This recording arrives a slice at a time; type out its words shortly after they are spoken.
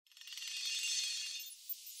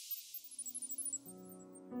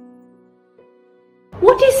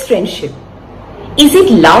What is friendship? Is it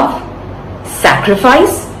love,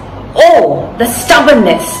 sacrifice, or the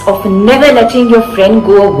stubbornness of never letting your friend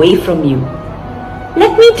go away from you?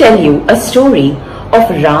 Let me tell you a story of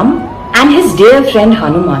Ram and his dear friend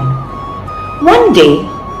Hanuman. One day,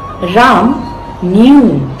 Ram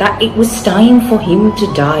knew that it was time for him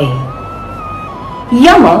to die.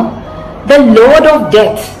 Yama, the Lord of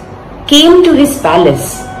Death, came to his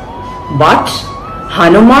palace, but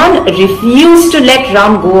Hanuman refused to let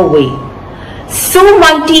Ram go away. So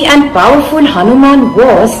mighty and powerful Hanuman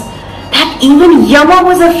was that even Yama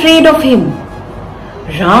was afraid of him.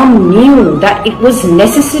 Ram knew that it was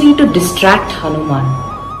necessary to distract Hanuman.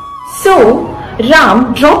 So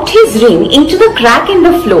Ram dropped his ring into the crack in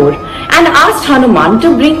the floor and asked Hanuman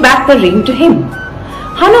to bring back the ring to him.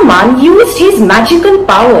 Hanuman used his magical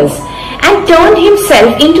powers and turned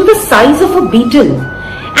himself into the size of a beetle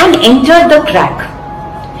and entered the crack.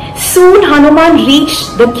 Soon Hanuman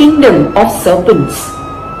reached the kingdom of serpents.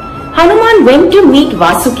 Hanuman went to meet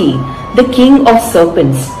Vasuki, the king of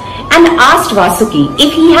serpents, and asked Vasuki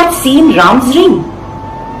if he had seen Ram's ring.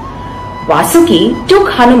 Vasuki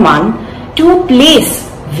took Hanuman to a place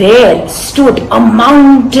where stood a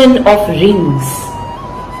mountain of rings.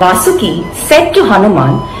 Vasuki said to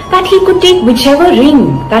Hanuman that he could take whichever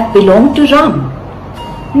ring that belonged to Ram.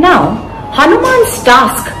 Now, Hanuman's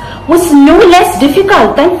task was no less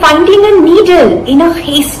difficult than finding a needle in a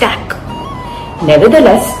haystack.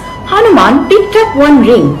 Nevertheless, Hanuman picked up one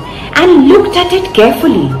ring and looked at it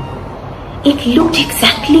carefully. It looked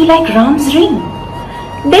exactly like Ram's ring.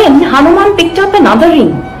 Then Hanuman picked up another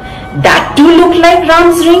ring. That too looked like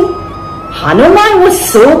Ram's ring. Hanuman was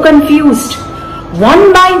so confused.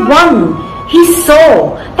 One by one, he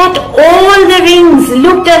saw that all the rings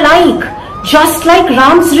looked alike, just like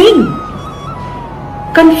Ram's ring.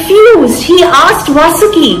 Confused, he asked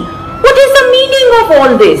Vasuki, "What is the meaning of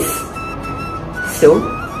all this?" So,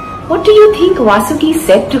 what do you think Vasuki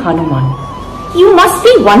said to Hanuman? You must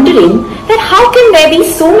be wondering that how can there be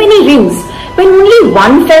so many rings when only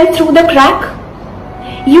one fell through the crack?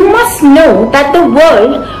 You must know that the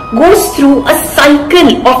world goes through a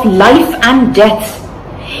cycle of life and death.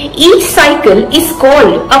 Each cycle is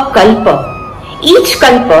called a kalpa. Each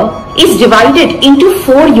kalpa is divided into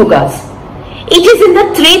 4 yugas. It is in the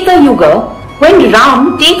Treta Yuga when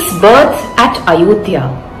Ram takes birth at Ayodhya.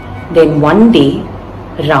 Then one day,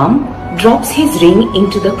 Ram drops his ring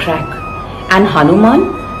into the crack and Hanuman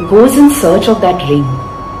goes in search of that ring.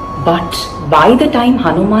 But by the time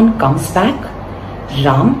Hanuman comes back,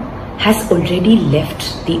 Ram has already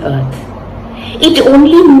left the earth. It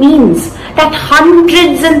only means that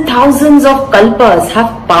hundreds and thousands of kalpas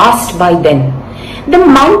have passed by then. The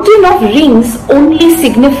mountain of rings only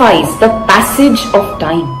signifies the passage of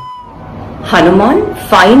time. Hanuman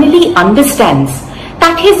finally understands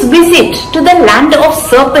that his visit to the land of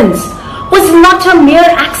serpents was not a mere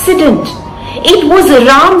accident. It was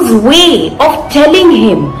Ram's way of telling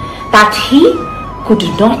him that he could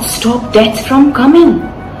not stop death from coming.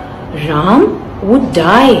 Ram would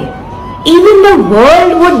die. Even the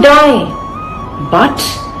world would die. But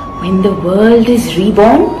when the world is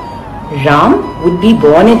reborn, Ram would be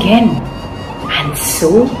born again. And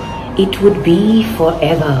so it would be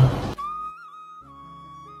forever.